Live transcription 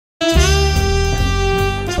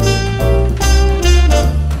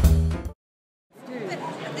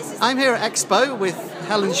I'm here at Expo with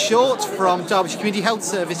Helen Short from Derbyshire Community Health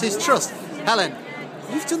Services Trust. Helen,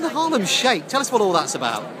 you've done the Harlem Shake. Tell us what all that's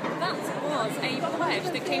about. That was a pledge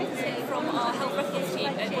that came from our health records team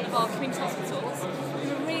at one of our community hospitals.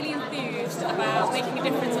 We were really enthused about making a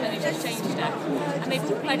difference on NHS Change Day, and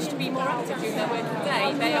they've all pledged to be more active during their working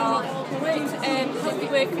day. They are healthy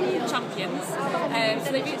work champions,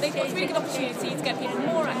 so they've got a really good opportunity to get people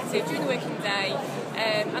more active during the working day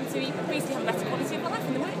and to basically have a better quality of life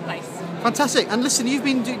in the workplace. Fantastic. And listen, you've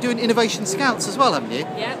been doing Innovation Scouts as well, haven't you?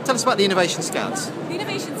 Yeah. Tell us about the Innovation Scouts. The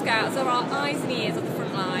Innovation Scouts are our eyes and ears of the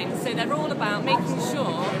front line, so they're all about making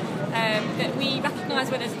sure that we recognise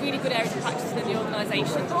where there's really good areas of practice within the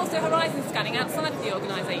organisation, but also horizon scanning outside of the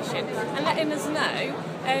organisation and letting us know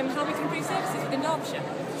how we can improve services within Derbyshire.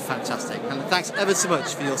 Fantastic. And thanks ever so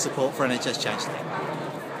much for your support for NHS Change Day.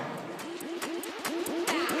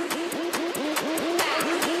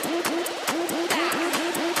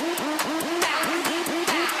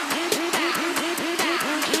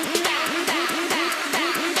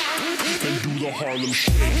 The Harlem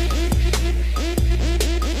Shake.